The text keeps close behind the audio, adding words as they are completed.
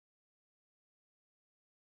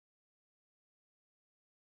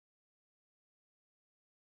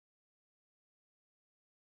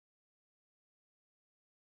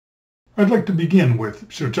I'd like to begin with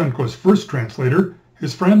Shevchenko's first translator,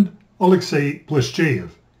 his friend Alexei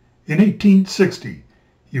Pleshcheyev. In 1860,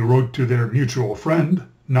 he wrote to their mutual friend,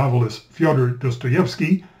 novelist Fyodor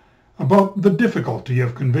Dostoevsky, about the difficulty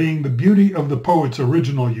of conveying the beauty of the poet's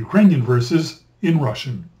original Ukrainian verses in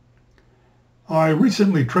Russian. I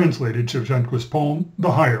recently translated Shevchenko's poem,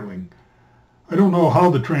 The Hireling. I don't know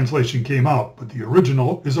how the translation came out, but the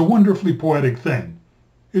original is a wonderfully poetic thing.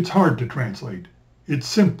 It's hard to translate. It's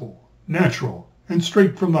simple, natural, and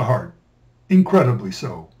straight from the heart. Incredibly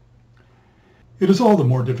so. It is all the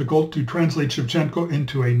more difficult to translate Shevchenko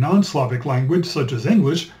into a non-Slavic language such as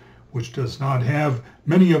English, which does not have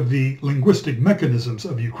many of the linguistic mechanisms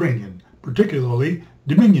of Ukrainian, particularly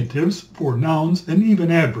diminutives for nouns and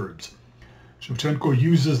even adverbs. Shevchenko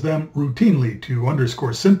uses them routinely to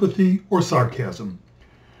underscore sympathy or sarcasm.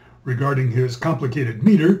 Regarding his complicated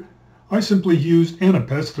meter, I simply used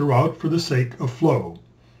anapaests throughout for the sake of flow.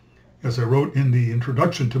 As I wrote in the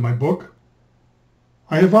introduction to my book,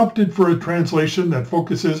 I have opted for a translation that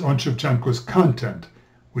focuses on Shevchenko's content,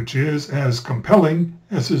 which is as compelling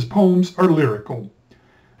as his poems are lyrical.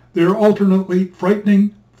 They are alternately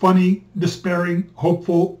frightening, funny, despairing,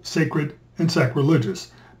 hopeful, sacred, and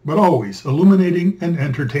sacrilegious, but always illuminating and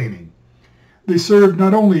entertaining. They serve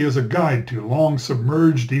not only as a guide to long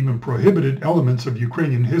submerged, even prohibited elements of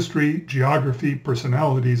Ukrainian history, geography,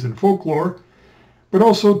 personalities, and folklore, but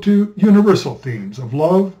also to universal themes of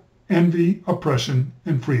love, envy, oppression,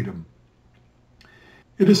 and freedom.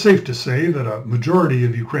 It is safe to say that a majority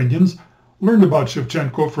of Ukrainians learned about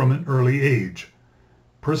Shevchenko from an early age.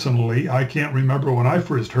 Personally, I can't remember when I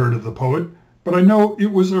first heard of the poet, but I know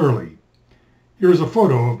it was early. Here is a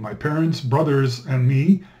photo of my parents, brothers, and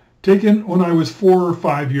me taken when I was 4 or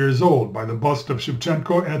 5 years old by the bust of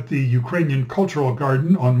Shevchenko at the Ukrainian Cultural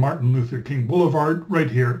Garden on Martin Luther King Boulevard right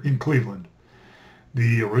here in Cleveland.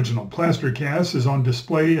 The original plaster cast is on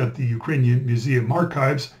display at the Ukrainian Museum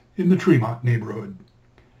Archives in the Tremont neighborhood.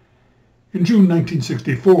 In June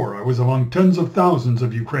 1964, I was among tens of thousands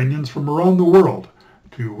of Ukrainians from around the world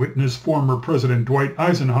to witness former President Dwight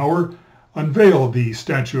Eisenhower unveil the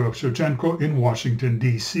statue of Shevchenko in Washington,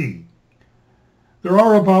 D.C. There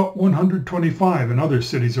are about 125 in other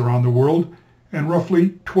cities around the world and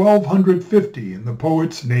roughly 1,250 in the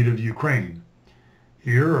poet's native Ukraine.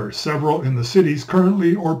 Here are several in the cities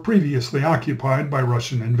currently or previously occupied by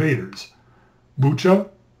Russian invaders: Bucha,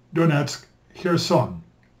 Donetsk, Kherson,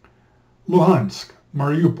 Luhansk,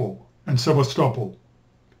 Mariupol, and Sevastopol.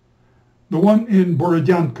 The one in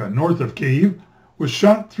Borodyanka, north of Kyiv, was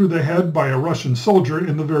shot through the head by a Russian soldier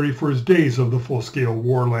in the very first days of the full-scale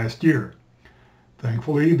war last year.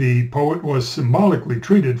 Thankfully, the poet was symbolically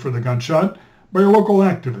treated for the gunshot by a local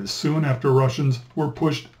activist soon after Russians were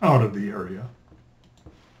pushed out of the area.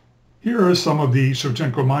 Here are some of the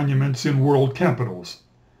Shevchenko monuments in world capitals: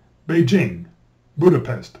 Beijing,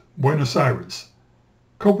 Budapest, Buenos Aires,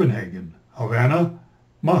 Copenhagen, Havana,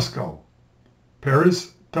 Moscow,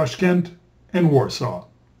 Paris, Tashkent, and Warsaw.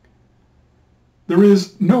 There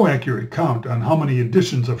is no accurate count on how many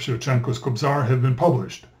editions of Shevchenko's Kobzar have been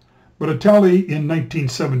published, but a tally in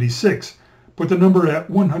 1976 put the number at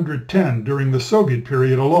 110 during the Soviet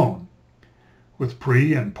period alone. With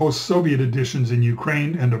pre- and post-Soviet editions in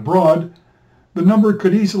Ukraine and abroad, the number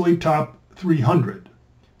could easily top 300.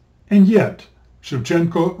 And yet,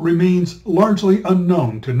 Shevchenko remains largely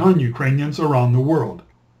unknown to non-Ukrainians around the world.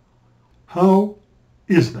 How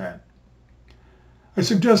is that? I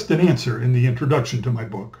suggest an answer in the introduction to my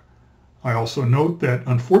book. I also note that,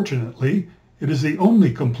 unfortunately, it is the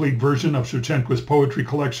only complete version of Shevchenko's poetry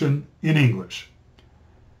collection in English.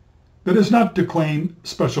 That is not to claim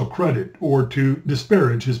special credit or to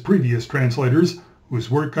disparage his previous translators, whose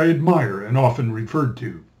work I admire and often referred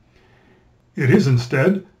to. It is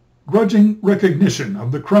instead grudging recognition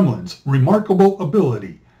of the Kremlin's remarkable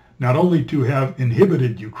ability not only to have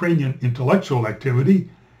inhibited Ukrainian intellectual activity,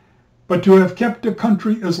 but to have kept a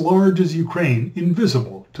country as large as Ukraine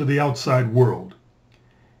invisible to the outside world.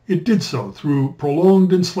 It did so through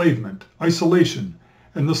prolonged enslavement, isolation,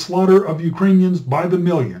 and the slaughter of Ukrainians by the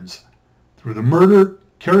millions, through the murder,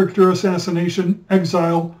 character assassination,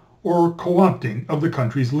 exile, or co-opting of the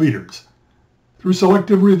country's leaders, through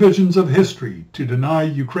selective revisions of history to deny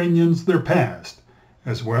Ukrainians their past,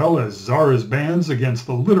 as well as Tsarist bans against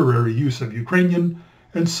the literary use of Ukrainian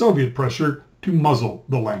and Soviet pressure to muzzle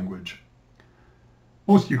the language.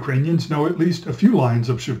 Most Ukrainians know at least a few lines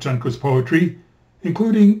of Shevchenko's poetry,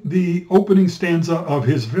 including the opening stanza of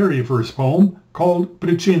his very first poem called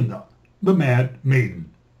Prichinda, the Mad Maiden.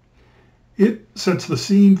 It sets the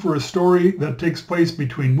scene for a story that takes place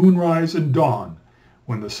between moonrise and dawn,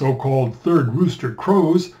 when the so-called third rooster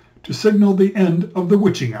crows to signal the end of the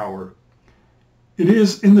witching hour. It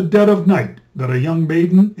is in the dead of night that a young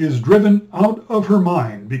maiden is driven out of her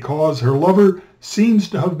mind because her lover seems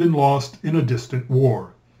to have been lost in a distant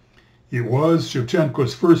war. It was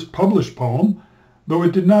Shevchenko's first published poem, though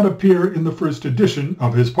it did not appear in the first edition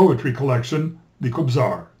of his poetry collection, the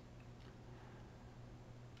Kobzar.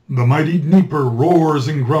 The mighty Dnieper roars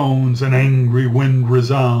and groans, an angry wind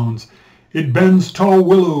resounds. It bends tall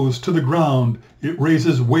willows to the ground, it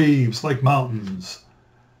raises waves like mountains.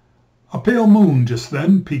 A pale moon just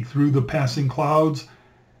then peeked through the passing clouds,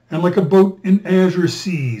 and like a boat in azure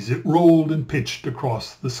seas it rolled and pitched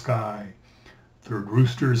across the sky. Third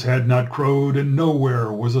roosters had not crowed, and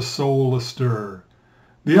nowhere was a soul astir.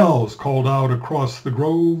 The owls called out across the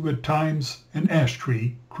grove, at times an ash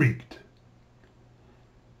tree creaked.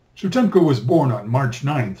 Shevchenko was born on March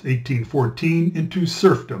 9, 1814, into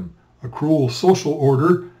serfdom, a cruel social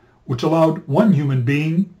order which allowed one human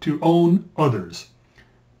being to own others.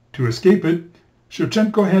 To escape it,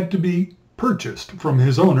 Shevchenko had to be purchased from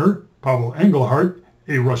his owner, Pavel Engelhardt,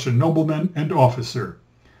 a Russian nobleman and officer.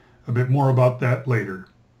 A bit more about that later.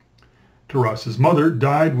 Taras's mother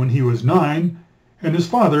died when he was 9, and his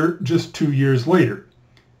father just 2 years later.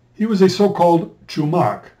 He was a so-called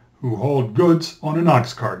chumak, who hauled goods on an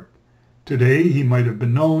ox cart. Today he might have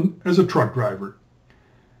been known as a truck driver.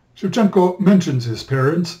 Shevchenko mentions his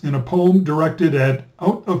parents in a poem directed at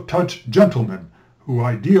out-of-touch gentlemen who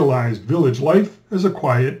idealized village life as a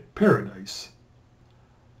quiet paradise.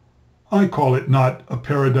 I call it not a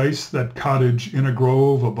paradise, that cottage in a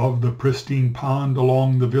grove above the pristine pond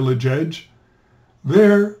along the village edge.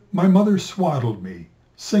 There my mother swaddled me,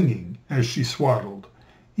 singing as she swaddled,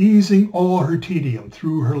 easing all her tedium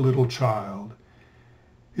through her little child.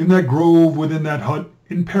 In that grove within that hut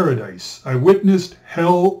in paradise I witnessed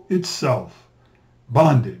hell itself,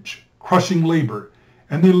 bondage, crushing labor,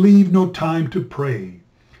 and they leave no time to pray.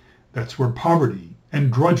 That's where poverty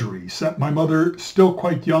and drudgery sent my mother, still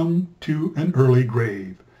quite young, to an early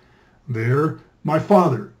grave. There my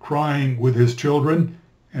father, crying with his children,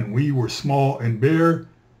 and we were small and bare,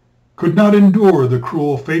 could not endure the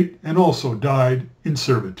cruel fate and also died in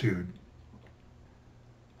servitude.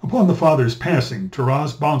 Upon the father's passing,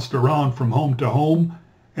 Taras bounced around from home to home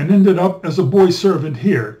and ended up as a boy servant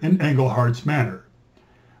here in Engelhardt's manor.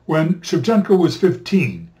 When Shevchenko was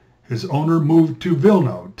 15, his owner moved to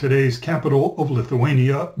Vilna, today's capital of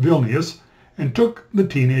Lithuania, Vilnius, and took the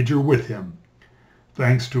teenager with him.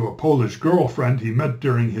 Thanks to a Polish girlfriend he met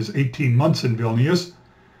during his 18 months in Vilnius,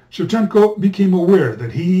 Shevchenko became aware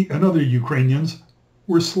that he and other Ukrainians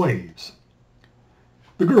were slaves.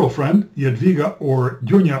 The girlfriend, Jadwiga or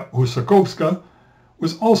Dunya Husakovska,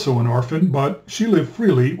 was also an orphan, but she lived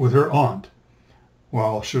freely with her aunt.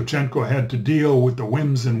 While Shevchenko had to deal with the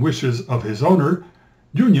whims and wishes of his owner,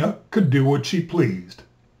 Dunya could do what she pleased.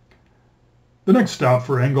 The next stop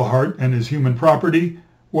for Engelhardt and his human property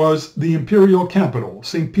was the imperial capital,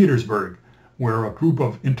 St. Petersburg, where a group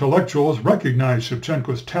of intellectuals recognized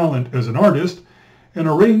Shevchenko's talent as an artist and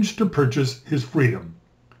arranged to purchase his freedom.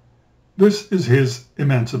 This is his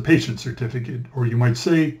emancipation certificate, or you might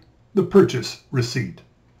say, the purchase receipt.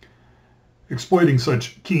 Exploiting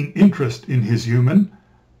such keen interest in his human,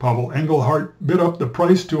 Pavel Engelhardt bid up the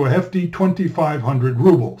price to a hefty 2,500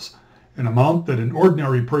 rubles, an amount that an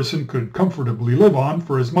ordinary person could comfortably live on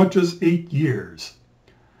for as much as 8 years.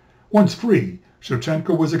 Once free,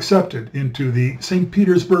 Shevchenko was accepted into the St.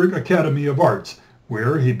 Petersburg Academy of Arts,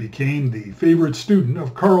 where he became the favorite student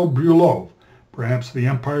of Karl Brylov, perhaps the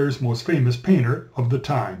empire's most famous painter of the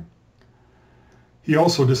time. He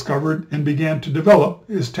also discovered and began to develop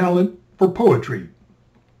his talent for poetry.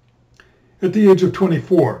 At the age of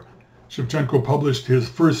 24, Shevchenko published his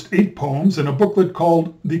first 8 poems in a booklet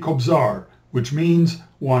called the Kobzar, which means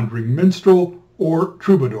wandering minstrel or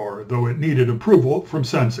troubadour, though it needed approval from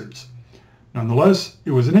censors. Nonetheless,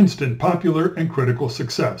 it was an instant popular and critical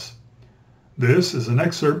success. This is an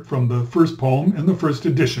excerpt from the first poem in the first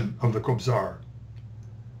edition of the Kobzar.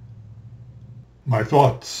 My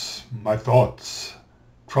thoughts,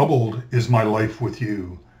 troubled is my life with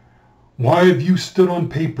you. Why have you stood on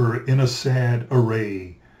paper in a sad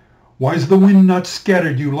array? Why's the wind not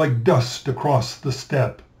scattered you like dust across the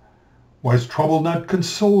steppe? Why's trouble not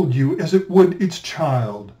consoled you as it would its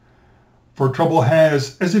child? For trouble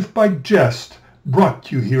has, as if by jest,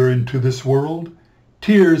 brought you here into this world.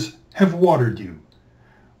 Tears have watered you.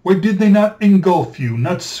 Why did they not engulf you,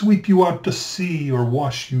 not sweep you out to sea or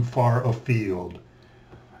wash you far afield?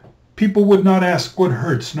 People would not ask what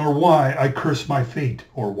hurts, nor why I curse my fate,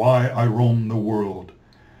 or why I roam the world.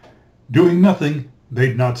 Doing nothing,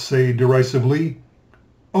 they'd not say derisively,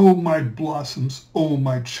 "Oh, my blossoms, oh,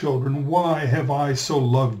 my children, why have I so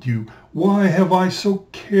loved you? Why have I so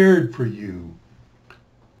cared for you?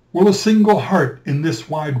 Will a single heart in this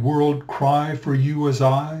wide world cry for you as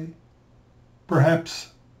I?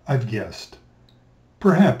 Perhaps I've guessed.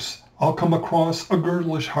 Perhaps I'll come across a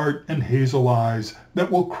girlish heart and hazel eyes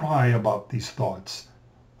that will cry about these thoughts.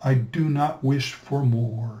 I do not wish for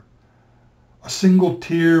more. A single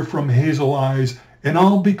tear from hazel eyes, and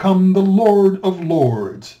I'll become the Lord of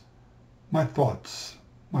Lords. My thoughts,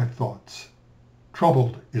 my thoughts.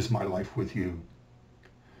 Troubled is my life with you."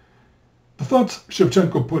 The thoughts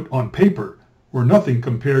Shevchenko put on paper were nothing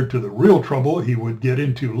compared to the real trouble he would get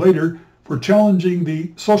into later for challenging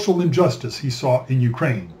the social injustice he saw in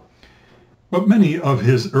Ukraine. But many of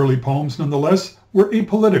his early poems, nonetheless, were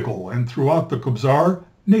apolitical, and throughout the Kobzar,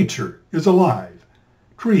 nature is alive.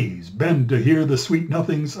 Trees bend to hear the sweet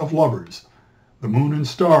nothings of lovers. The moon and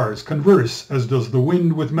stars converse as does the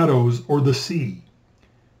wind with meadows or the sea.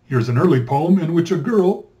 Here's an early poem in which a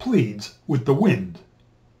girl pleads with the wind.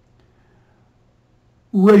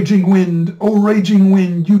 "Raging wind, oh raging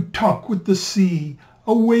wind, you talk with the sea.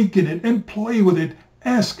 Awaken it and play with it.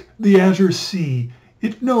 Ask the azure sea.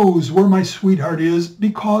 It knows where my sweetheart is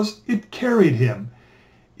because it carried him.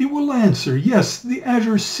 It will answer, yes, the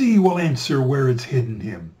azure sea will answer where it's hidden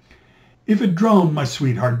him. If it drown my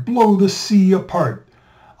sweetheart, blow the sea apart.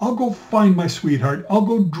 I'll go find my sweetheart, I'll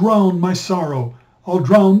go drown my sorrow. I'll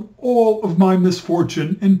drown all of my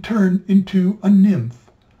misfortune and turn into a nymph.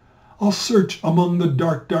 I'll search among the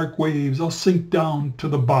dark, dark waves, I'll sink down to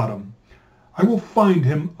the bottom. I will find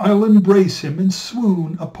him, I'll embrace him and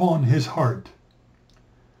swoon upon his heart."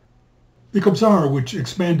 The Kobzar, which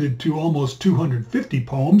expanded to almost 250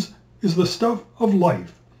 poems, is the stuff of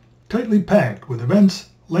life, tightly packed with events,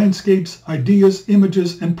 landscapes, ideas,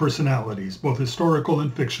 images, and personalities, both historical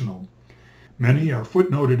and fictional. Many are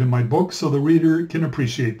footnoted in my book so the reader can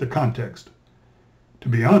appreciate the context. To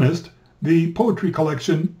be honest, the poetry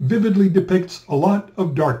collection vividly depicts a lot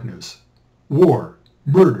of darkness: war,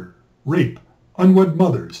 murder, rape, unwed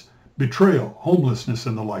mothers, betrayal, homelessness,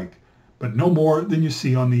 and the like, but no more than you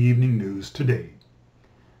see on the evening news today.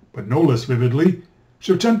 But no less vividly,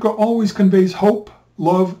 Shevchenko always conveys hope,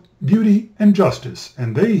 love, beauty, and justice,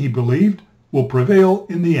 and they, he believed, will prevail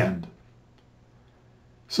in the end.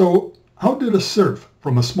 So, how did a serf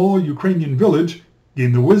from a small Ukrainian village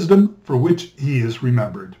gain the wisdom for which he is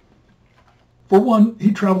remembered? For one,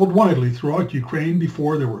 he traveled widely throughout Ukraine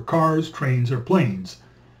before there were cars, trains, or planes.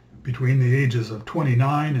 Between the ages of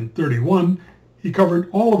 29 and 31, he covered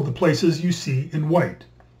all of the places you see in white.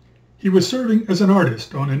 He was serving as an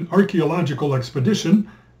artist on an archaeological expedition,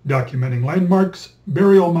 documenting landmarks,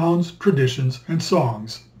 burial mounds, traditions, and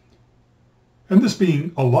songs. And this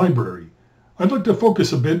being a library, I'd like to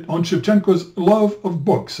focus a bit on Shevchenko's love of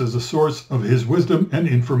books as a source of his wisdom and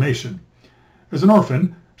information. As an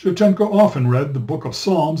orphan, Shevchenko often read the Book of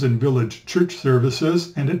Psalms in village church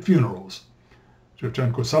services and at funerals.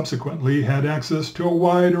 Shevchenko subsequently had access to a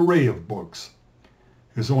wide array of books.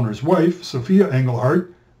 His owner's wife, Sophia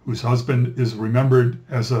Engelhardt, whose husband is remembered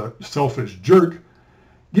as a selfish jerk,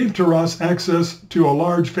 gave Taras access to a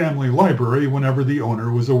large family library whenever the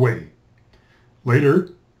owner was away. Later,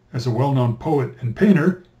 as a well-known poet and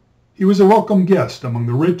painter, he was a welcome guest among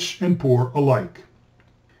the rich and poor alike.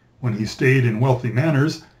 When he stayed in wealthy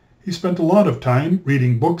manors, he spent a lot of time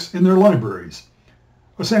reading books in their libraries.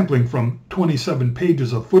 A sampling from 27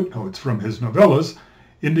 pages of footnotes from his novellas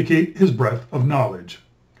indicate his breadth of knowledge.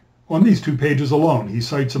 On these 2 pages alone, he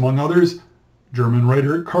cites, among others, German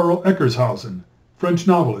writer Karl Eckershausen, French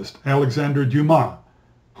novelist Alexandre Dumas,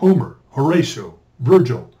 Homer, Horatio,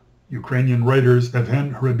 Virgil, Ukrainian writers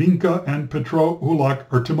Evhen Hrabinka and Petro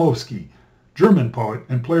Hulak-Artemovsky, German poet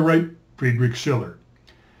and playwright Friedrich Schiller.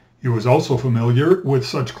 He was also familiar with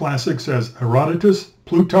such classics as Herodotus,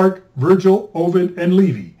 Plutarch, Virgil, Ovid, and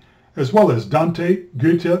Livy, as well as Dante,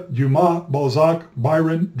 Goethe, Dumas, Balzac,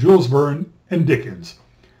 Byron, Jules Verne, and Dickens.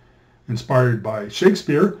 Inspired by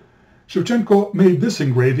Shakespeare, Shevchenko made this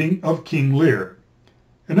engraving of King Lear.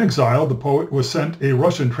 In exile, the poet was sent a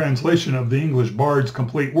Russian translation of the English bard's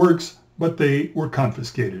complete works, but they were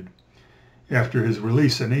confiscated. After his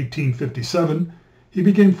release in 1857, he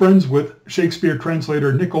became friends with Shakespeare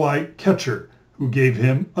translator Nikolai Ketcher, who gave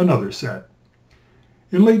him another set.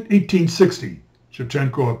 In late 1860,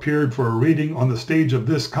 Shevchenko appeared for a reading on the stage of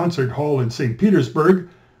this concert hall in St. Petersburg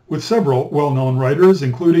with several well-known writers,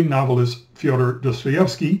 including novelist Fyodor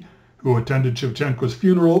Dostoevsky, who attended Shevchenko's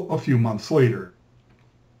funeral a few months later.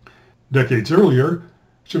 Decades earlier,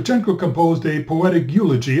 Shevchenko composed a poetic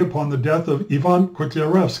eulogy upon the death of Ivan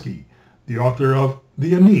Kotlyarovsky, the author of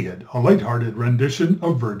the Aeneid, a light-hearted rendition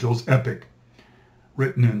of Virgil's epic.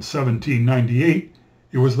 Written in 1798,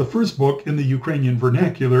 it was the first book in the Ukrainian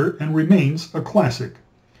vernacular and remains a classic.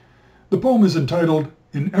 The poem is entitled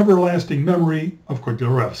In Everlasting Memory of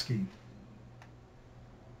Kotlяревsky.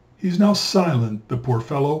 He's now silent, the poor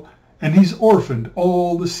fellow, and he's orphaned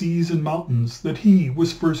all the seas and mountains that he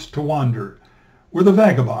was first to wander, where the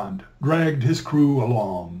vagabond dragged his crew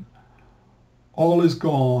along. All is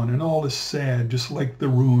gone and all is sad, just like the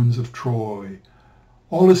ruins of Troy.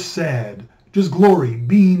 All is sad, just glory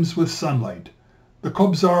beams with sunlight. The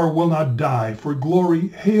Kobzar will not die, for glory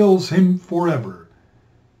hails him forever.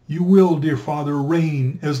 You will, dear father,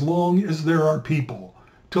 reign as long as there are people.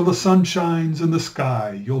 Till the sun shines in the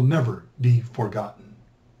sky, you'll never be forgotten.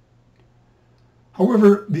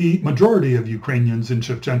 However, the majority of Ukrainians in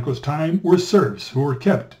Shevchenko's time were serfs who were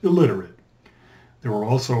kept illiterate. There were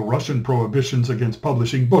also Russian prohibitions against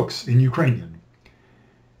publishing books in Ukrainian.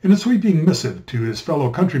 In a sweeping missive to his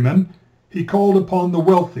fellow countrymen, he called upon the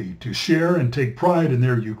wealthy to share and take pride in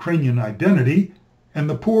their Ukrainian identity, and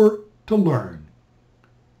the poor to learn.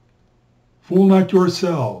 Fool not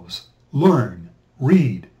yourselves, learn,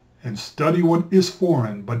 read, and study what is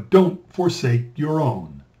foreign, but don't forsake your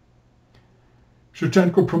own.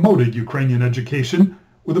 Shevchenko promoted Ukrainian education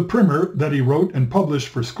with a primer that he wrote and published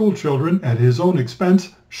for schoolchildren at his own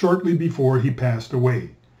expense shortly before he passed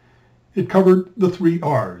away. It covered the 3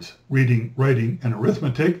 R's, reading, writing, and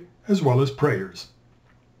arithmetic, as well as prayers.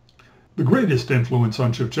 The greatest influence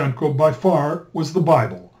on Shevchenko by far was the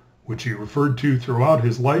Bible, which he referred to throughout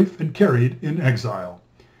his life and carried in exile.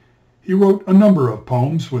 He wrote a number of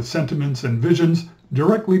poems with sentiments and visions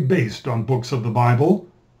directly based on books of the Bible: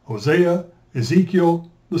 Hosea,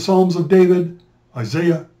 Ezekiel, the Psalms of David,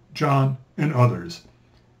 Isaiah, John, and others.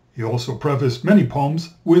 He also prefaced many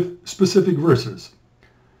poems with specific verses.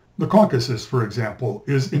 The Caucasus, for example,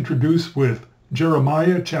 is introduced with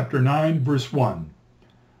Jeremiah chapter 9, verse 1.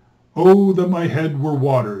 Oh, that my head were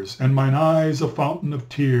waters, and mine eyes a fountain of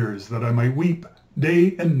tears, that I might weep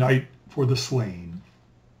day and night for the slain.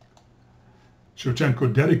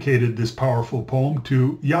 Shevchenko dedicated this powerful poem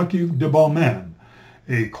to Yakov de Balman,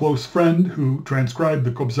 a close friend who transcribed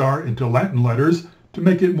the Kobzar into Latin letters to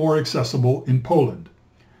make it more accessible in Poland.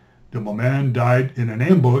 De Balman died in an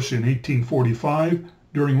ambush in 1845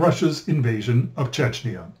 during Russia's invasion of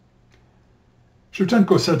Chechnya.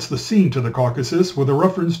 Shevchenko sets the scene to the Caucasus with a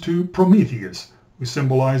reference to Prometheus, who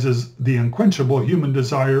symbolizes the unquenchable human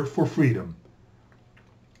desire for freedom.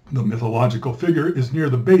 The mythological figure is near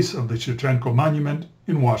the base of the Shevchenko Monument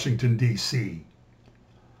in Washington, D.C.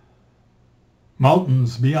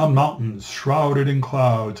 Mountains beyond mountains, shrouded in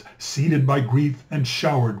clouds, seated by grief and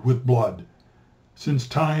showered with blood. Since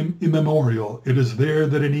time immemorial, it is there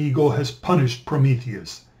that an eagle has punished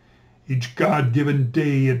Prometheus. Each God-given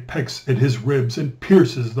day it pecks at his ribs and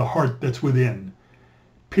pierces the heart that's within.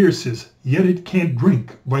 Pierces, yet it can't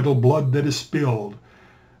drink vital blood that is spilled.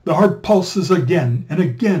 The heart pulses again, and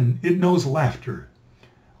again it knows laughter.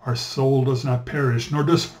 Our soul does not perish, nor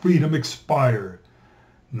does freedom expire.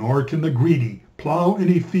 Nor can the greedy plow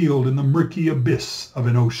any field in the murky abyss of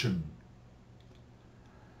an ocean.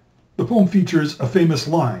 The poem features a famous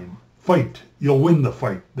line, "Fight, you'll win the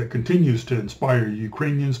fight," that continues to inspire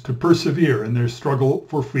Ukrainians to persevere in their struggle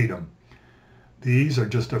for freedom. These are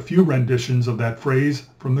just a few renditions of that phrase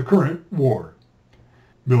from the current war.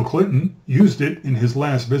 Bill Clinton used it in his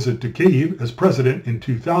last visit to Kyiv as president in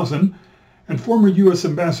 2000, and former U.S.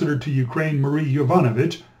 Ambassador to Ukraine Marie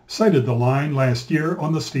Yovanovitch cited the line last year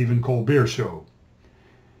on the Stephen Colbert Show.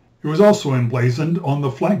 It was also emblazoned on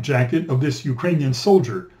the flak jacket of this Ukrainian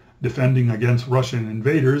soldier defending against Russian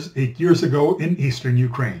invaders 8 years ago in eastern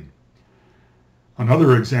Ukraine.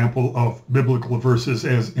 Another example of biblical verses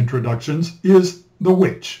as introductions is The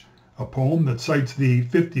Witch, a poem that cites the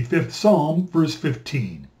 55th Psalm, verse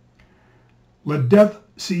 15. Let death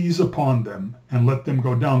seize upon them, and let them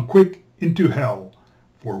go down quick into hell,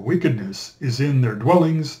 for wickedness is in their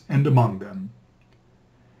dwellings and among them.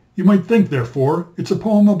 You might think, therefore, it's a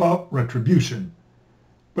poem about retribution,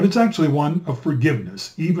 but it's actually one of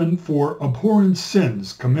forgiveness, even for abhorrent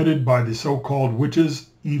sins committed by the so-called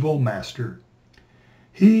witch's evil master.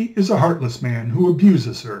 He is a heartless man who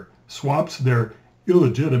abuses her, swaps their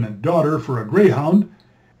illegitimate daughter for a greyhound,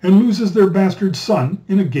 and loses their bastard son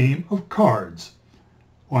in a game of cards.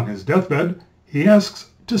 On his deathbed, he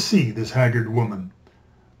asks to see this haggard woman.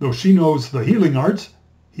 Though she knows the healing arts,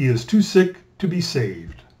 he is too sick to be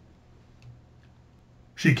saved.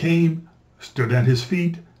 She came, stood at his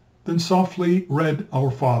feet, then softly read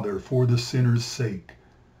Our Father for the sinner's sake.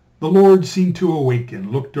 The Lord seemed to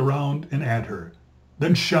awaken, looked around and at her,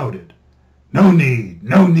 then shouted, No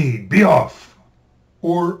need, be off.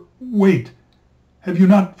 Or, wait, have you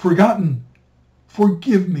not forgotten?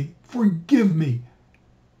 Forgive me, forgive me.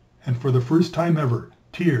 And for the first time ever,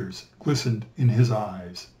 tears glistened in his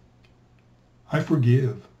eyes. I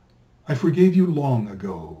forgave you long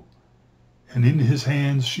ago. And in his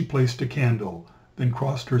hands she placed a candle, then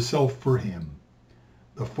crossed herself for him.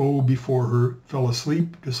 The foe before her fell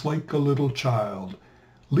asleep just like a little child,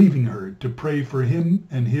 leaving her to pray for him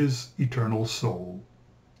and his eternal soul.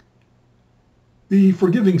 The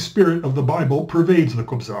forgiving spirit of the Bible pervades the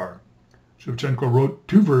Kobzar. Shevchenko wrote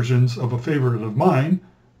two versions of a favorite of mine,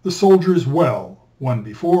 The Soldier's Well, one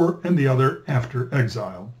before and the other after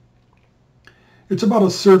exile. It's about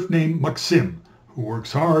a serf named Maxim, who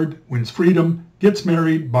works hard, wins freedom, gets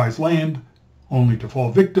married, buys land, only to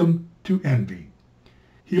fall victim to envy.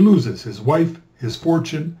 He loses his wife, his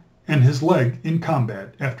fortune, and his leg in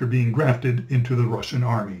combat after being grafted into the Russian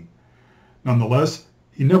army. Nonetheless,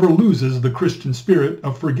 he never loses the Christian spirit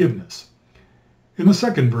of forgiveness. In the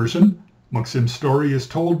second version, Maxim's story is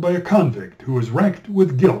told by a convict who is racked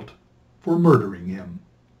with guilt for murdering him.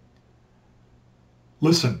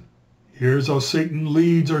 Listen, here's how Satan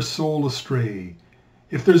leads our soul astray.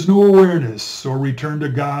 If there's no awareness or return to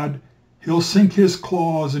God, he'll sink his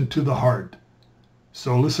claws into the heart.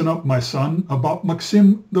 So listen up, my son, about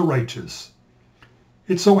Maxim the righteous.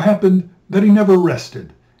 It so happened that he never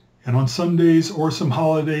rested, and on Sundays or some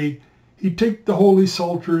holiday, he'd take the Holy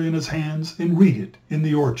Psalter in his hands and read it in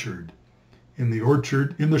the orchard. In the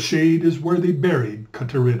orchard, in the shade, is where they buried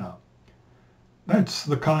Katerina. That's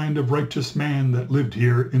the kind of righteous man that lived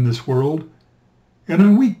here in this world. And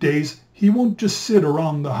on weekdays, he won't just sit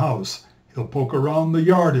around the house. He'll poke around the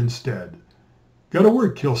yard instead. Gotta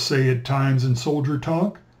work, he'll say at times in soldier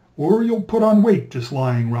talk, or you'll put on weight just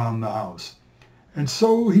lying round the house. And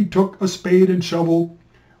so he took a spade and shovel,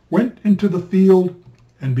 went into the field,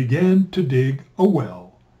 and began to dig a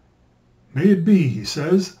well. May it be, he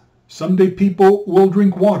says, someday people will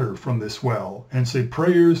drink water from this well and say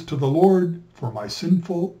prayers to the Lord for my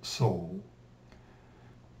sinful soul.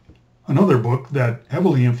 Another book that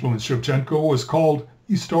heavily influenced Shevchenko was called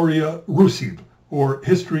Historia Rusiv, or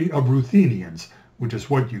History of Ruthenians, which is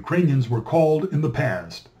what Ukrainians were called in the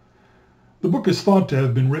past. The book is thought to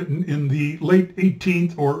have been written in the late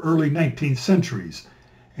 18th or early 19th centuries,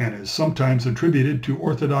 and is sometimes attributed to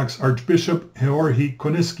Orthodox Archbishop Georgy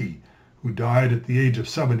Koniski, who died at the age of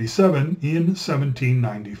 77 in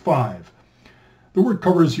 1795. The work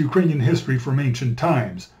covers Ukrainian history from ancient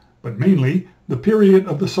times, but mainly the period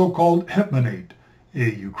of the so-called Hetmanate,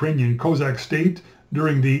 a Ukrainian Cossack state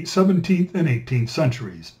during the 17th and 18th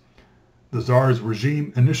centuries. The Tsar's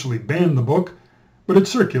regime initially banned the book, but it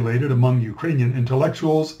circulated among Ukrainian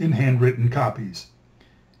intellectuals in handwritten copies.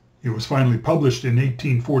 It was finally published in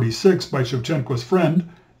 1846 by Shevchenko's friend,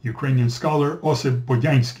 Ukrainian scholar Osip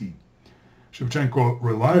Fedynsky. Shevchenko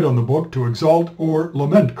relied on the book to exalt or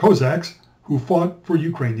lament Cossacks who fought for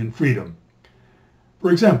Ukrainian freedom.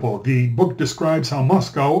 For example, the book describes how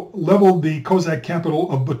Moscow leveled the Cossack capital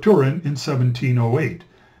of Baturin in 1708,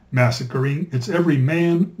 massacring its every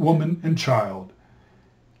man, woman, and child.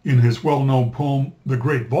 In his well-known poem, The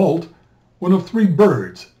Great Vault, one of three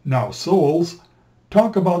birds, now souls,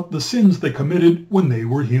 talk about the sins they committed when they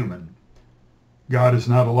were human. God is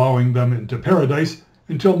not allowing them into paradise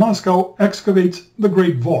until Moscow excavates the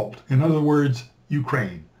Great Vault, in other words,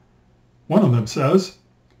 Ukraine. One of them says,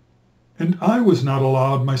 "And I was not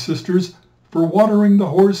allowed, my sisters, for watering the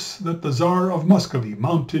horse that the Tsar of Muscovy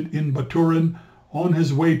mounted in Baturin on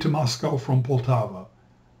his way to Moscow from Poltava.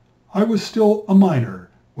 I was still a minor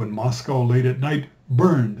when Moscow late at night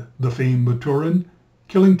burned the famed Baturin,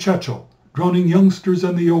 killing Chechel, drowning youngsters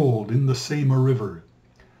and the old in the Sema River.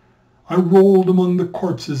 I rolled among the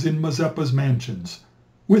corpses in Mazeppa's mansions.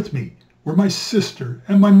 With me were my sister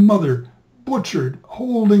and my mother, butchered,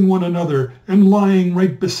 holding one another, and lying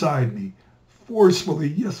right beside me.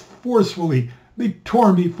 Forcefully, yes, forcefully, they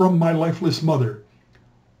tore me from my lifeless mother.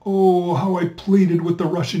 Oh, how I pleaded with the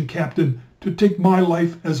Russian captain to take my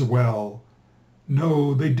life as well.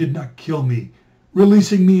 No, they did not kill me,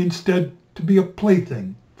 releasing me instead to be a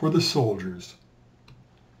plaything for the soldiers."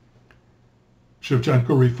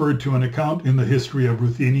 Shevchenko referred to an account in the History of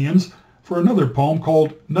Ruthenians for another poem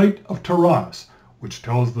called Night of Taras, which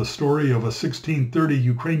tells the story of a 1630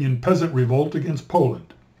 Ukrainian peasant revolt against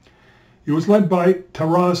Poland. It was led by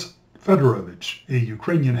Taras Fedorovich, a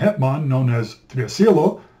Ukrainian hetman known as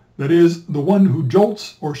Tresilo, that is, the one who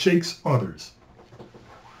jolts or shakes others.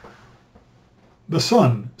 The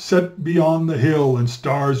sun set beyond the hill and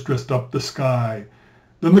stars dressed up the sky.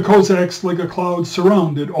 Then the Cossacks like a cloud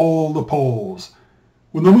surrounded all the Poles.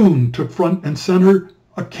 When the moon took front and center,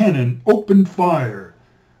 a cannon opened fire.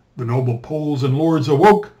 The noble Poles and lords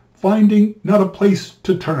awoke, finding not a place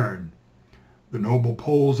to turn. The noble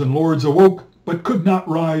Poles and lords awoke, but could not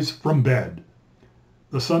rise from bed.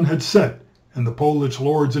 The sun had set, and the Polish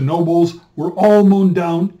lords and nobles were all mown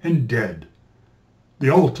down and dead. The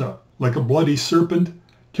Alta, like a bloody serpent,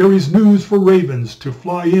 carries news for ravens to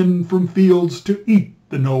fly in from fields to eat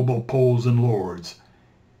the noble Poles and lords.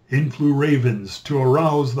 In flew ravens to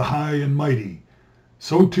arouse the high and mighty.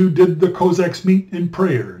 So too did the Cossacks meet in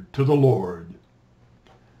prayer to the Lord.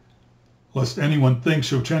 Lest anyone think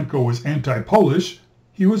Shevchenko was anti-Polish,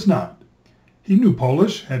 he was not. He knew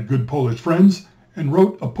Polish, had good Polish friends, and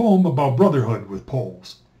wrote a poem about brotherhood with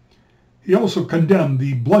Poles. He also condemned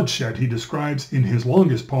the bloodshed he describes in his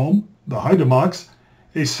longest poem, the Haidamaks,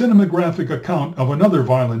 a cinematographic account of another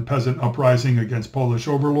violent peasant uprising against Polish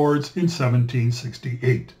overlords in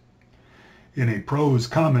 1768. In a prose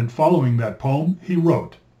comment following that poem, he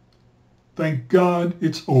wrote, "Thank God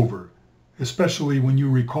it's over, especially when you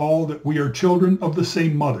recall that we are children of the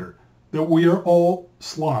same mother, that we are all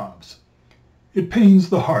Slavs. It pains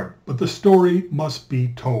the heart, but the story must be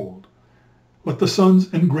told. Let the sons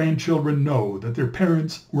and grandchildren know that their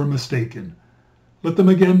parents were mistaken. Let them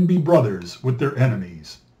again be brothers with their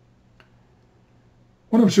enemies."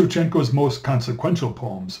 One of Shevchenko's most consequential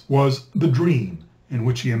poems was The Dream, in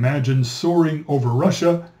which he imagines soaring over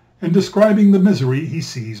Russia and describing the misery he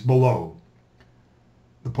sees below.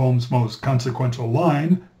 The poem's most consequential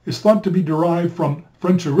line is thought to be derived from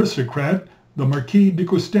French aristocrat the Marquis de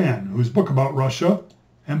Custine, whose book about Russia,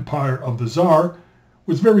 Empire of the Tsar,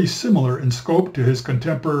 was very similar in scope to his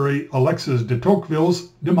contemporary Alexis de Tocqueville's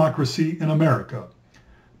Democracy in America.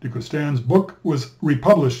 De Custine's book was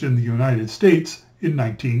republished in the United States in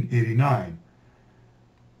 1989.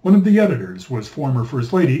 One of the editors was former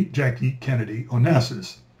First Lady Jackie Kennedy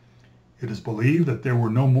Onassis. It is believed that there were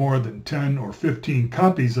no more than 10 or 15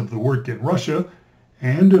 copies of the work in Russia,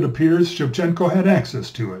 and it appears Shevchenko had access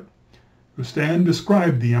to it. Custine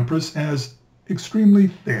described the Empress as extremely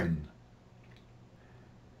thin.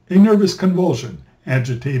 A nervous convulsion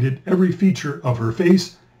agitated every feature of her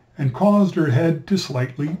face and caused her head to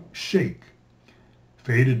slightly shake.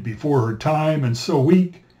 Faded before her time and so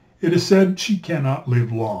weak, it is said she cannot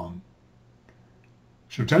live long.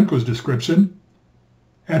 Shevchenko's description: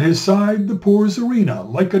 "At his side the poor Tsarina,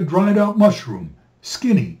 like a dried-out mushroom,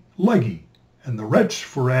 skinny, leggy, and the wretch,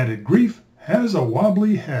 for added grief, has a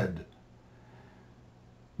wobbly head."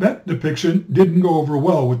 That depiction didn't go over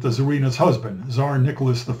well with the Tsarina's husband, Tsar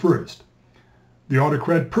Nicholas I. The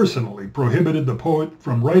autocrat personally prohibited the poet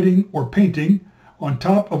from writing or painting, on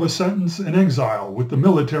top of a sentence in exile with the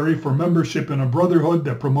military for membership in a brotherhood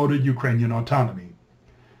that promoted Ukrainian autonomy.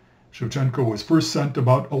 Shevchenko was first sent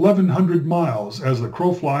about 1,100 miles as the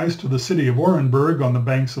crow flies to the city of Orenburg on the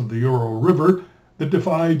banks of the Ural River that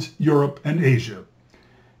divides Europe and Asia.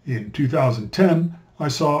 In 2010, I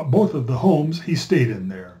saw both of the homes he stayed in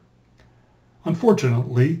there.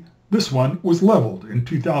 Unfortunately, this one was leveled in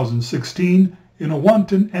 2016 in a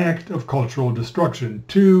wanton act of cultural destruction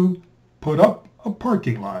to put up a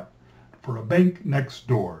parking lot for a bank next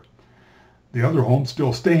door. The other home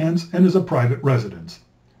still stands and is a private residence.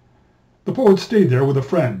 The poet stayed there with a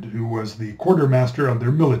friend who was the quartermaster of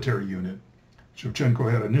their military unit.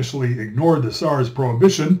 Shevchenko had initially ignored the Tsar's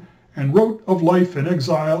prohibition and wrote of life in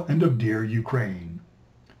exile and of dear Ukraine.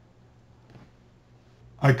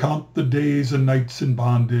 "I count the days and nights in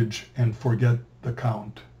bondage and forget the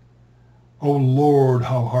count. O Lord,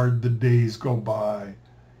 how hard the days go by,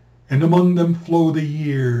 and among them flow the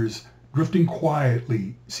years, drifting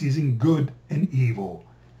quietly, seizing good and evil.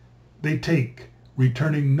 They take,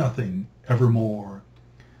 returning nothing evermore.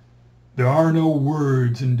 There are no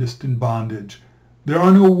words in distant bondage. There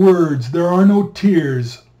are no words, there are no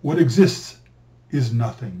tears. What exists is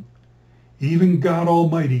nothing. Even God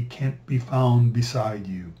Almighty can't be found beside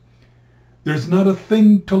you. There's not a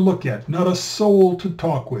thing to look at, not a soul to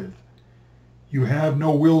talk with. You have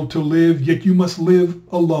no will to live, yet you must live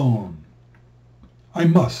alone. I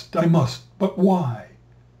must, but why?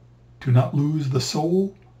 To not lose the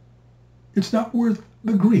soul? It's not worth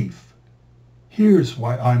the grief. Here's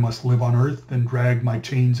why I must live on earth and drag my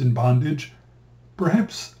chains in bondage.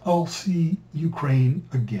 Perhaps I'll see Ukraine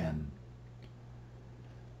again."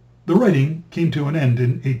 The writing came to an end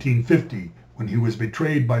in 1850 when he was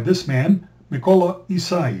betrayed by this man, Mykola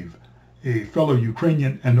Isayev, a fellow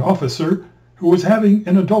Ukrainian and officer who was having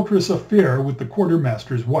an adulterous affair with the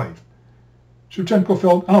quartermaster's wife. Shevchenko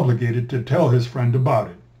felt obligated to tell his friend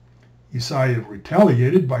about it. Isayev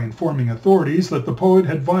retaliated by informing authorities that the poet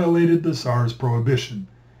had violated the Tsar's prohibition.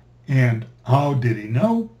 And how did he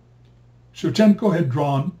know? Shevchenko had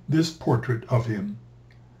drawn this portrait of him.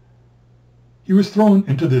 He was thrown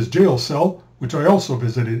into this jail cell, which I also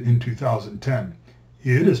visited in 2010.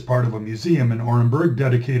 It is part of a museum in Orenburg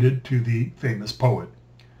dedicated to the famous poet.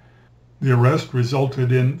 The arrest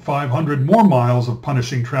resulted in 500 more miles of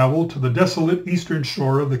punishing travel to the desolate eastern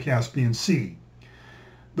shore of the Caspian Sea.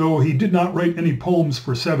 Though he did not write any poems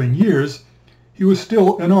for 7 years, he was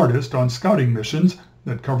still an artist on scouting missions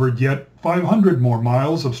that covered yet 500 more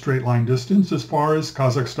miles of straight-line distance as far as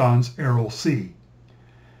Kazakhstan's Aral Sea.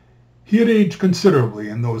 He had aged considerably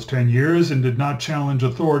in those 10 years and did not challenge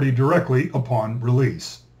authority directly upon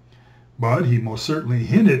release. But he most certainly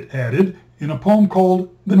hinted at it in a poem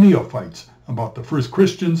called The Neophytes, about the first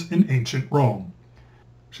Christians in ancient Rome.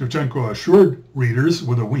 Shevchenko assured readers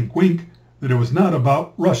with a wink-wink that it was not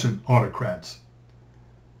about Russian autocrats.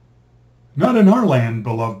 Not in our land,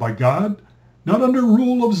 beloved by God, not under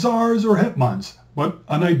rule of czars or hetmans, but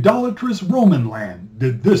an idolatrous Roman land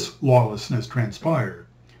did this lawlessness transpire.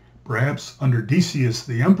 Perhaps under Decius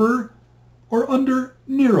the emperor, or under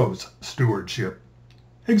Nero's stewardship.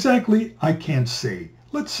 Exactly, I can't say.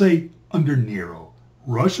 Let's say under Nero.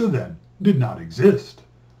 Russia, then, did not exist.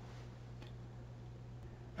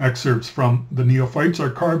 Excerpts from The Neophytes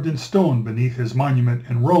are carved in stone beneath his monument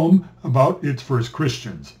in Rome about its first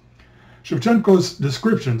Christians. Shevchenko's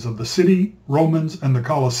descriptions of the city, Romans, and the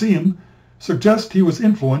Colosseum suggest he was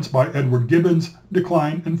influenced by Edward Gibbon's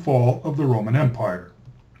Decline and Fall of the Roman Empire.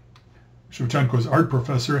 Shevchenko's art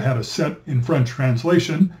professor had a set in French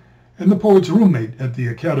translation, and the poet's roommate at the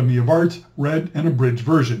Academy of Arts read an abridged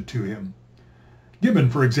version to him. Gibbon,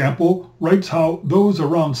 for example, writes how those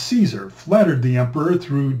around Caesar flattered the emperor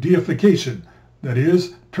through deification, that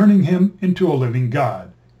is, turning him into a living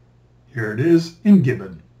god. Here it is in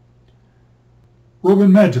Gibbon.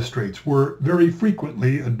 Roman magistrates were very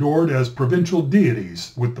frequently adored as provincial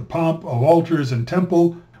deities, with the pomp of altars and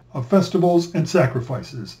temple, of festivals and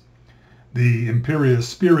sacrifices. The imperious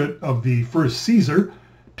spirit of the first Caesar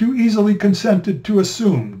too easily consented to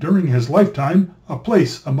assume during his lifetime a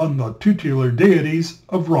place among the tutelar deities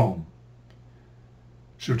of Rome.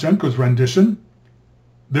 Shevchenko's rendition: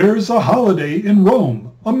 "There's a holiday in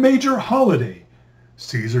Rome, a major holiday.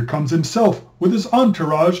 Caesar comes himself with his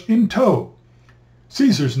entourage in tow.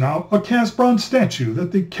 Caesar's now a cast bronze statue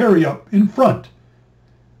that they carry up in front.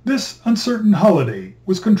 This uncertain holiday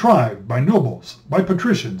was contrived by nobles, by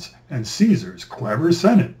patricians, and Caesar's clever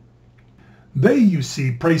senate. They, you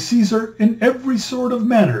see, praise Caesar in every sort of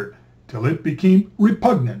manner, till it became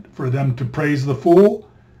repugnant for them to praise the fool.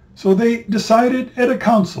 So they decided at a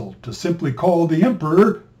council to simply call the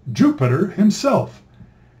emperor Jupiter himself.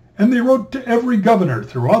 And they wrote to every governor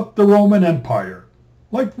throughout the Roman Empire,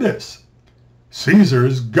 like this: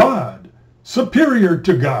 Caesar's God, superior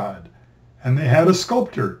to God. And they had a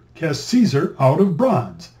sculptor cast Caesar out of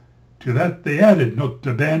bronze. To that they added,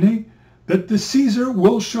 nota bene, that the Caesar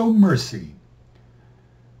will show mercy."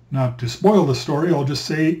 Not to spoil the story, I'll just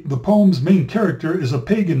say the poem's main character is a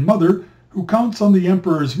pagan mother who counts on the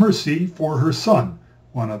emperor's mercy for her son,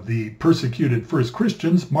 one of the persecuted first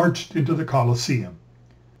Christians marched into the Colosseum.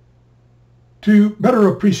 To better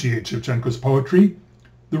appreciate Shevchenko's poetry,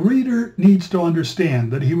 the reader needs to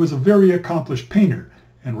understand that he was a very accomplished painter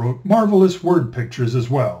and wrote marvelous word pictures as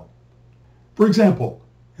well. For example,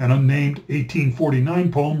 an unnamed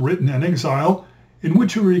 1849 poem written in exile in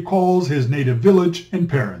which he recalls his native village and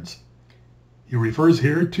parents. He refers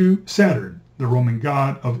here to Saturn, the Roman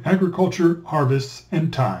god of agriculture, harvests,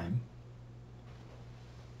 and time.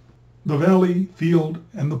 The valley, field,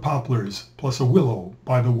 and the poplars, plus a willow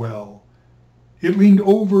by the well. It leaned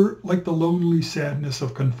over like the lonely sadness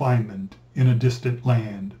of confinement in a distant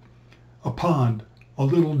land. A pond, a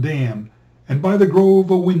little dam, and by the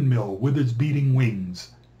grove a windmill with its beating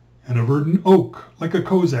wings. And a verdant oak, like a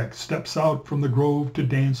Cossack, steps out from the grove to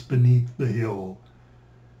dance beneath the hill.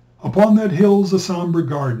 Upon that hill's a sombre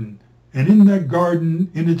garden, and in that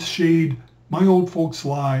garden, in its shade, my old folks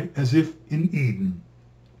lie as if in Eden.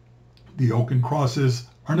 The oaken crosses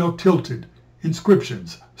are now tilted,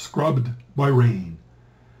 inscriptions scrubbed by rain.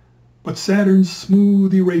 But Saturn's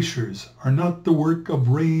smooth erasures are not the work of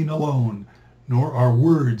rain alone, nor are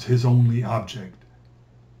words his only object.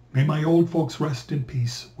 May my old folks rest in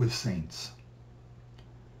peace with saints."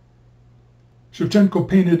 Shevchenko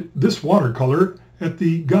painted this watercolor at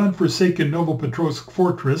the god-forsaken Novopetrovsk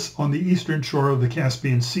fortress on the eastern shore of the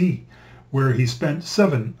Caspian Sea, where he spent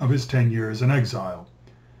 7 of his 10 years in exile.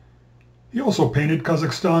 He also painted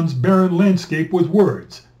Kazakhstan's barren landscape with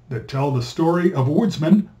words that tell the story of a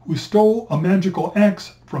woodsman who stole a magical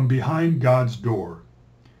axe from behind God's door.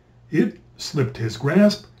 It slipped his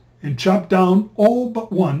grasp, and chopped down all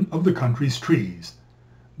but one of the country's trees.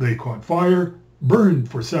 They caught fire, burned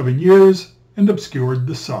for 7 years, and obscured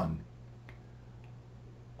the sun.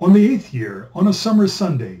 On the 8th year, on a summer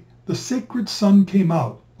Sunday, the sacred sun came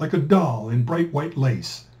out like a doll in bright white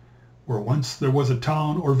lace. Where once there was a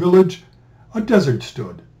town or village, a desert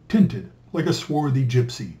stood, tinted like a swarthy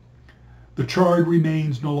gypsy. The charred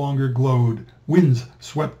remains no longer glowed. Winds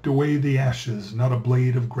swept away the ashes. Not a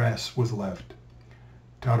blade of grass was left.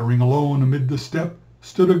 Tottering alone amid the steppe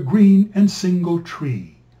stood a green and single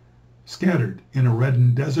tree. Scattered in a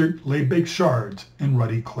reddened desert lay baked shards and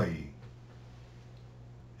ruddy clay.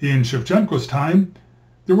 In Shevchenko's time,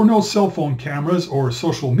 there were no cell phone cameras or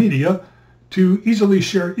social media to easily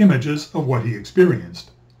share images of what he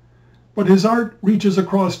experienced. But his art reaches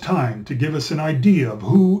across time to give us an idea of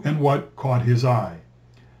who and what caught his eye.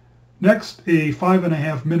 Next, a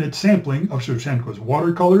 5.5-minute sampling of Shevchenko's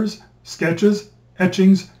watercolors, sketches,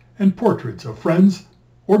 etchings, and portraits of friends,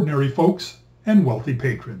 ordinary folks, and wealthy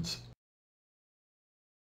patrons.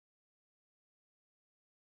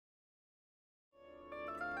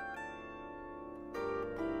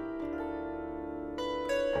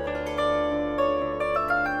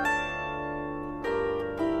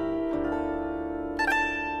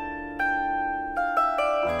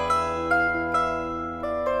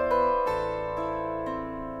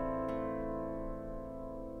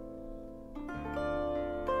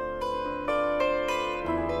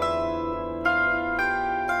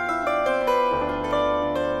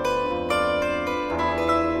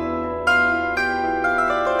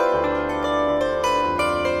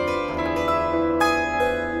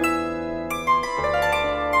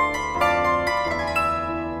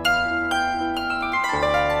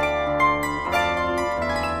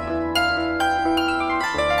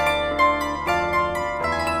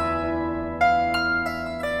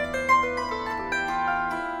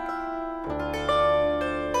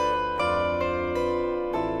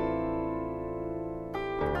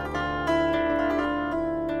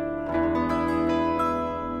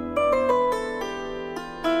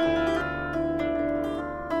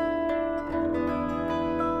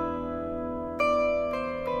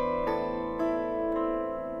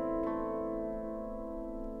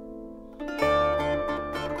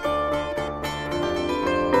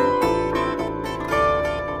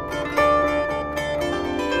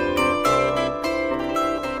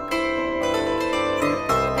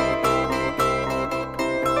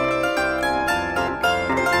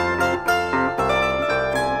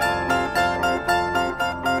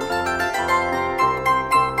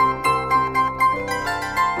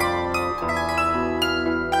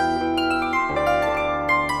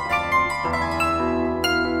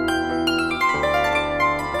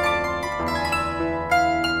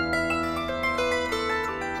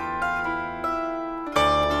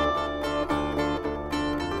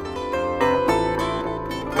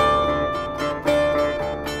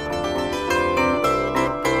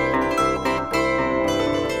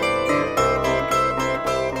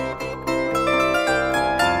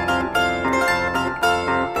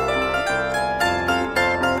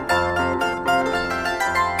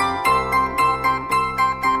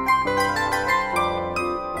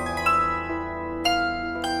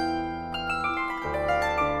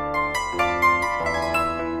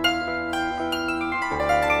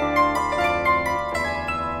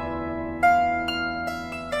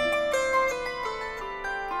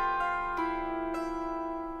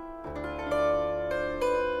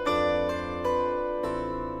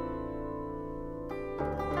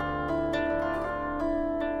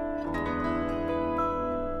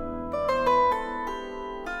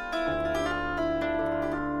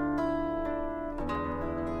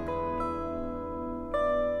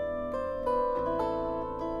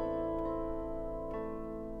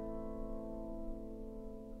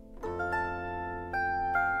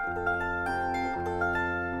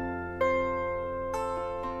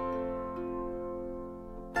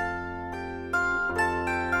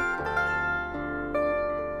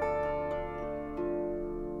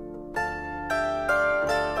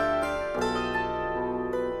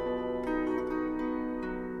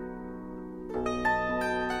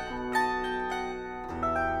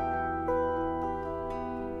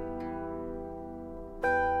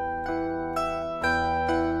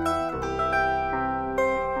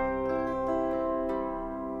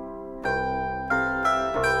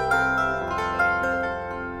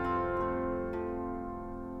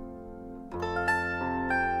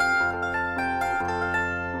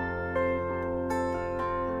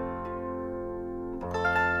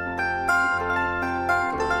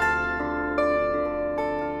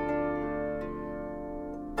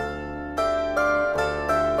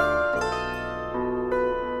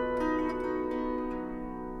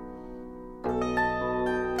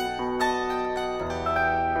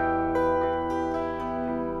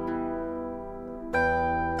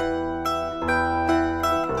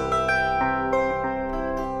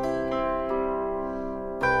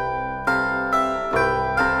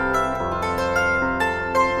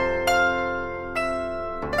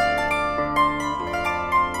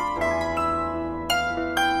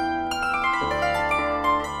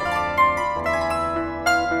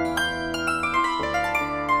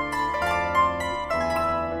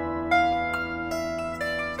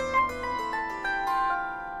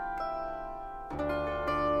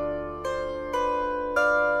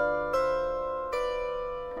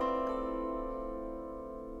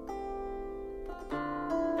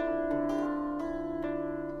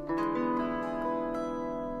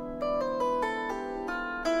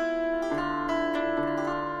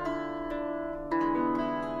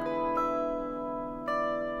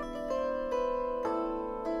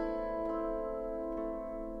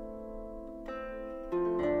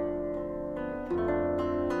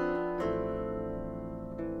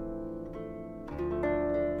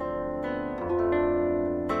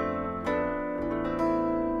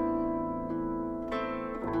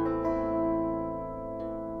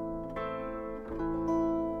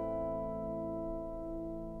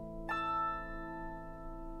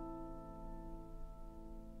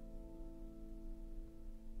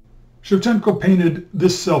 Shevchenko painted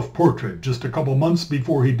this self-portrait just a couple months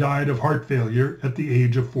before he died of heart failure at the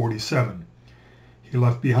age of 47. He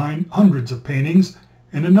left behind hundreds of paintings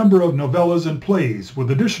and a number of novellas and plays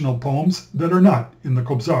with additional poems that are not in the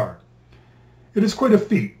Kobzar. It is quite a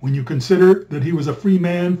feat when you consider that he was a free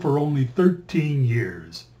man for only 13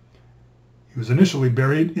 years. He was initially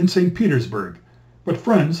buried in St. Petersburg, but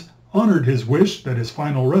friends honored his wish that his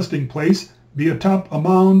final resting place be atop a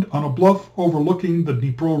mound on a bluff overlooking the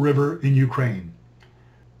Dnipro River in Ukraine.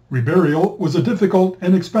 Reburial was a difficult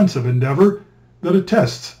and expensive endeavor that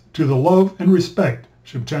attests to the love and respect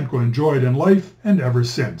Shevchenko enjoyed in life and ever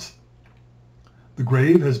since. The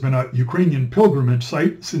grave has been a Ukrainian pilgrimage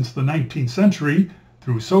site since the 19th century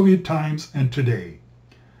through Soviet times and today.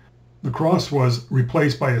 The cross was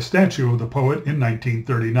replaced by a statue of the poet in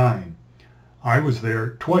 1939. I was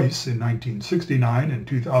there twice in 1969 and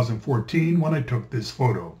 2014 when I took this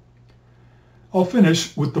photo. I'll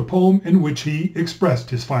finish with the poem in which he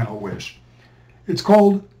expressed his final wish. It's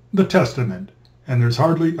called The Testament, and there's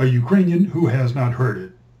hardly a Ukrainian who has not heard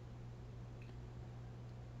it.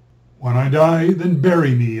 When I die, then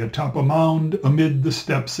bury me atop a mound amid the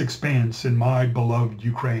steppes' expanse in my beloved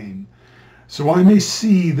Ukraine, so I may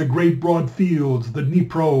see the great broad fields, the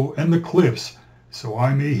Dnipro, and the cliffs, so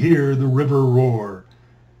I may hear the river roar.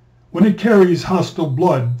 When it carries hostile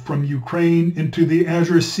blood from Ukraine into the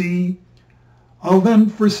azure sea, I'll then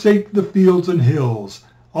forsake the fields and hills.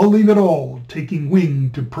 I'll leave it all, taking wing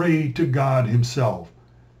to pray to God himself.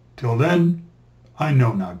 Till then, I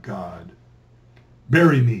know not God.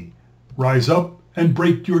 Bury me, rise up and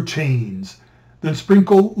break your chains, then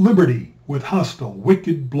sprinkle liberty with hostile,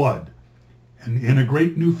 wicked blood. And in a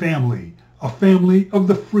great new family, a family of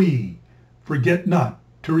the free, forget not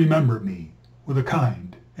to remember me with a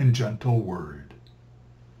kind and gentle word.